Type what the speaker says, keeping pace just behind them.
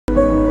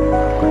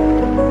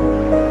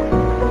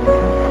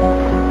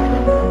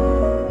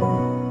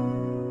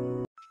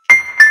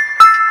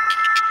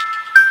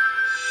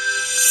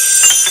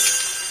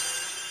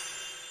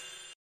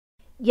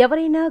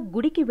ఎవరైనా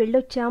గుడికి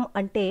వెళ్ళొచ్చాం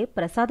అంటే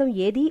ప్రసాదం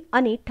ఏది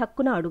అని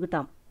ఠక్కున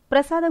అడుగుతాం.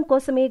 ప్రసాదం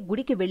కోసమే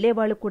గుడికి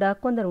వెళ్లేవాళ్లు కూడా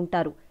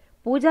కొందరుంటారు.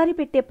 పూజారి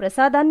పెట్టే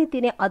ప్రసాదాన్ని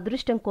తినే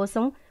అదృష్టం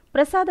కోసం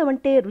ప్రసాదం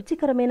అంటే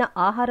రుచికరమైన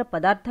ఆహార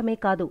పదార్థమే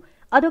కాదు,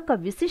 అదొక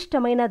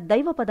విశిష్టమైన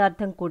దైవ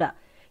పదార్థం కూడా.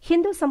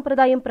 హిందూ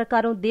సంప్రదాయం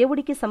ప్రకారం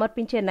దేవుడికి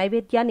సమర్పించే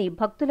నైవేద్యాన్ని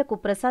భక్తులకు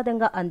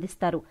ప్రసాదంగా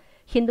అందిస్తారు.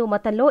 హిందూ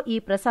మతంలో ఈ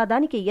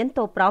ప్రసాదానికి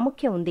ఎంతో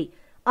ప్రాముఖ్యం ఉంది.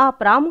 ఆ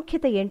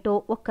ప్రాముఖ్యత ఏంటో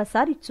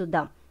ఒక్కసారి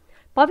చూద్దాం.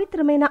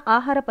 పవిత్రమైన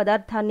ఆహార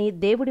పదార్థాన్ని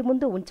దేవుడి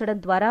ముందు ఉంచడం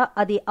ద్వారా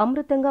అది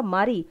అమృతంగా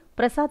మారి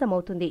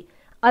ప్రసాదమవుతుంది.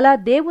 అలా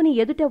దేవుని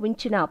ఎదుట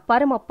ఉంచిన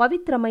పరమ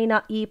పవిత్రమైన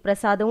ఈ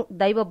ప్రసాదం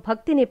దైవ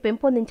భక్తిని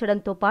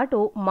పెంపొందించడంతో పాటు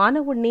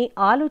మానవుణ్ణి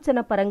ఆలోచన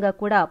పరంగా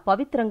కూడా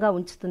పవిత్రంగా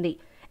ఉంచుతుంది.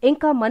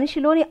 ఇంకా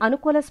మనిషిలోని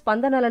అనుకూల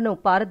స్పందనలను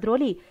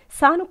పారద్రోలి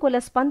సానుకూల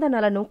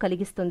స్పందనలను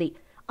కలిగిస్తుంది.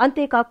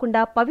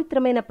 అంతేకాకుండా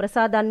పవిత్రమైన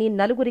ప్రసాదాన్ని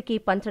నలుగురికి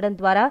పంచడం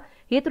ద్వారా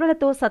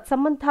ఇతరులతో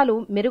సత్సంబంధాలు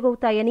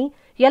మెరుగవుతాయని,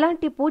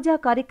 ఎలాంటి పూజా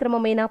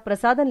కార్యక్రమమైనా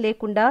ప్రసాదం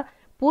లేకుండా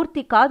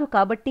పూర్తి కాదు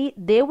కాబట్టి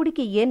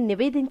దేవుడికి ఏం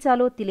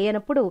నివేదించాలో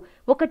తెలియనప్పుడు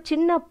ఒక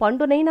చిన్న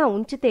పండునైనా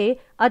ఉంచితే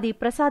అది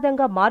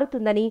ప్రసాదంగా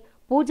మారుతుందని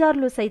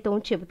పూజారులు సైతం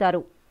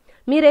చెబుతారు.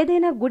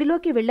 మీరేదైనా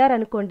గుడిలోకి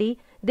వెళ్లారనుకోండి,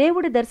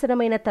 దేవుడి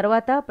దర్శనమైన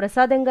తర్వాత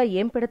ప్రసాదంగా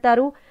ఏం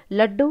పెడతారు?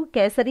 లడ్డు,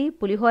 కేసరి,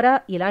 పులిహోర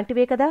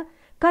ఇలాంటివే కదా.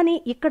 కాని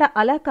ఇక్కడ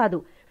అలా కాదు.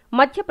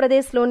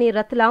 మధ్యప్రదేశ్లోని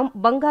రత్లాం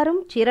బంగారం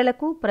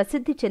చీరలకు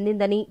ప్రసిద్ధి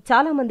చెందిందని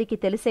చాలామందికి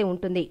తెలిసే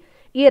ఉంటుంది.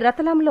 ఈ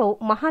రత్లాంలో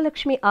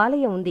మహాలక్ష్మి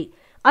ఆలయం ఉంది.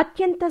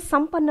 అత్యంత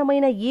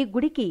సంపన్నమైన ఈ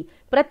గుడికి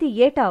ప్రతి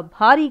ఏటా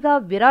భారీగా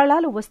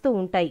విరాళాలు వస్తూ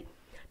ఉంటాయి.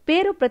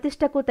 పేరు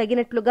ప్రతిష్టకు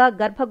తగినట్లుగా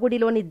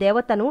గర్భగుడిలోని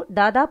దేవతను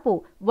దాదాపు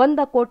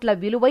 100 కోట్ల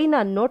విలువైన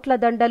నోట్ల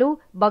దండలు,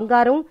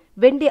 బంగారం,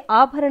 వెండి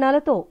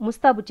ఆభరణాలతో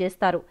ముస్తాబు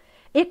చేస్తారు.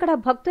 ఇక్కడ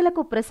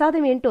భక్తులకు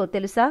ప్రసాదం ఏంటో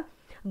తెలుసా?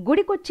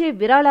 గుడికొచ్చే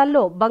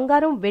విరాళాల్లో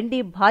బంగారం,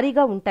 వెండి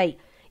భారీగా ఉంటాయి.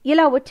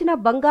 ఇలా వచ్చిన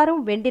బంగారం,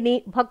 వెండిని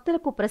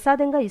భక్తులకు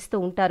ప్రసాదంగా ఇస్తూ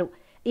ఉంటారు.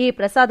 ఈ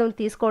ప్రసాదం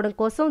తీసుకోవడం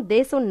కోసం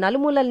దేశం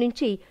నలుమూలల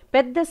నుంచి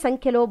పెద్ద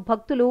సంఖ్యలో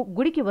భక్తులు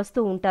గుడికి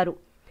వస్తూ ఉంటారు.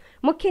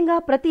 ముఖ్యంగా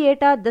ప్రతి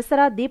ఏటా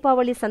దసరా,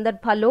 దీపావళి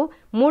సందర్భాల్లో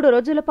 3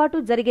 రోజుల పాటు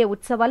జరిగే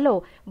ఉత్సవాల్లో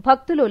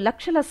భక్తులు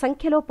లక్షల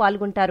సంఖ్యలో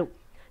పాల్గొంటారు.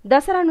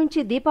 దసరా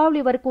నుంచి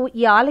దీపావళి వరకు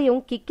ఈ ఆలయం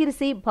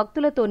కిక్కిరిసి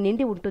భక్తులతో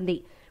నిండి ఉంటుంది.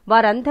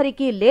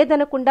 వారందరికీ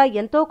లేదనకుండా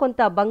ఎంతో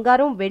కొంత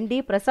బంగారం, వెండి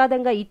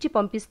ప్రసాదంగా ఇచ్చి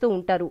పంపిస్తూ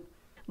ఉంటారు.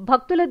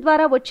 భక్తుల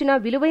ద్వారా వచ్చిన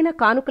విలువైన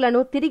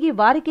కానుకలను తిరిగి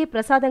వారికే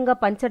ప్రసాదంగా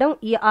పంచడం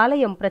ఈ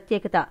ఆలయం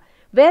ప్రత్యేకత.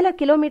 వేల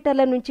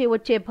కిలోమీటర్ల నుంచి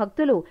వచ్చే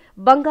భక్తులు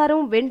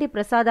బంగారం, వెండి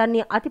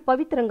ప్రసాదాన్ని అతి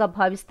పవిత్రంగా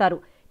భావిస్తారు.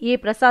 ఈ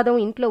ప్రసాదం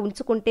ఇంట్లో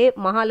ఉంచుకుంటే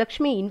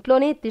మహాలక్ష్మి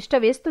ఇంట్లోనే తిష్ట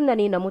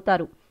వేస్తుందని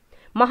నమ్ముతారు.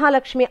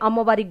 మహాలక్ష్మి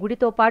అమ్మవారి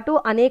గుడితో పాటు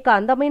అనేక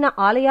అందమైన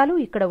ఆలయాలు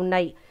ఇక్కడ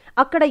ఉన్నాయి.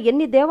 అక్కడ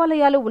ఎన్ని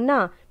దేవాలయాలు ఉన్నా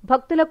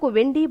భక్తులకు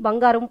వెండి,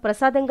 బంగారం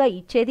ప్రసాదంగా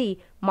ఇచ్చేది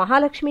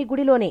మహాలక్ష్మి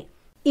గుడిలోనే.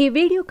 ఈ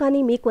వీడియో కానీ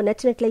మీకు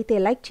నచ్చినట్లయితే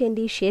లైక్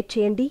చేయండి, షేర్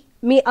చేయండి.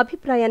 మీ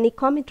అభిప్రాయాన్ని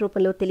కామెంట్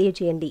రూపంలో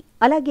తెలియజేయండి.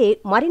 అలాగే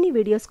మరిన్ని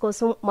వీడియోస్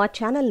కోసం మా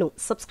ఛానల్ను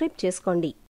సబ్స్క్రైబ్ చేసుకోండి.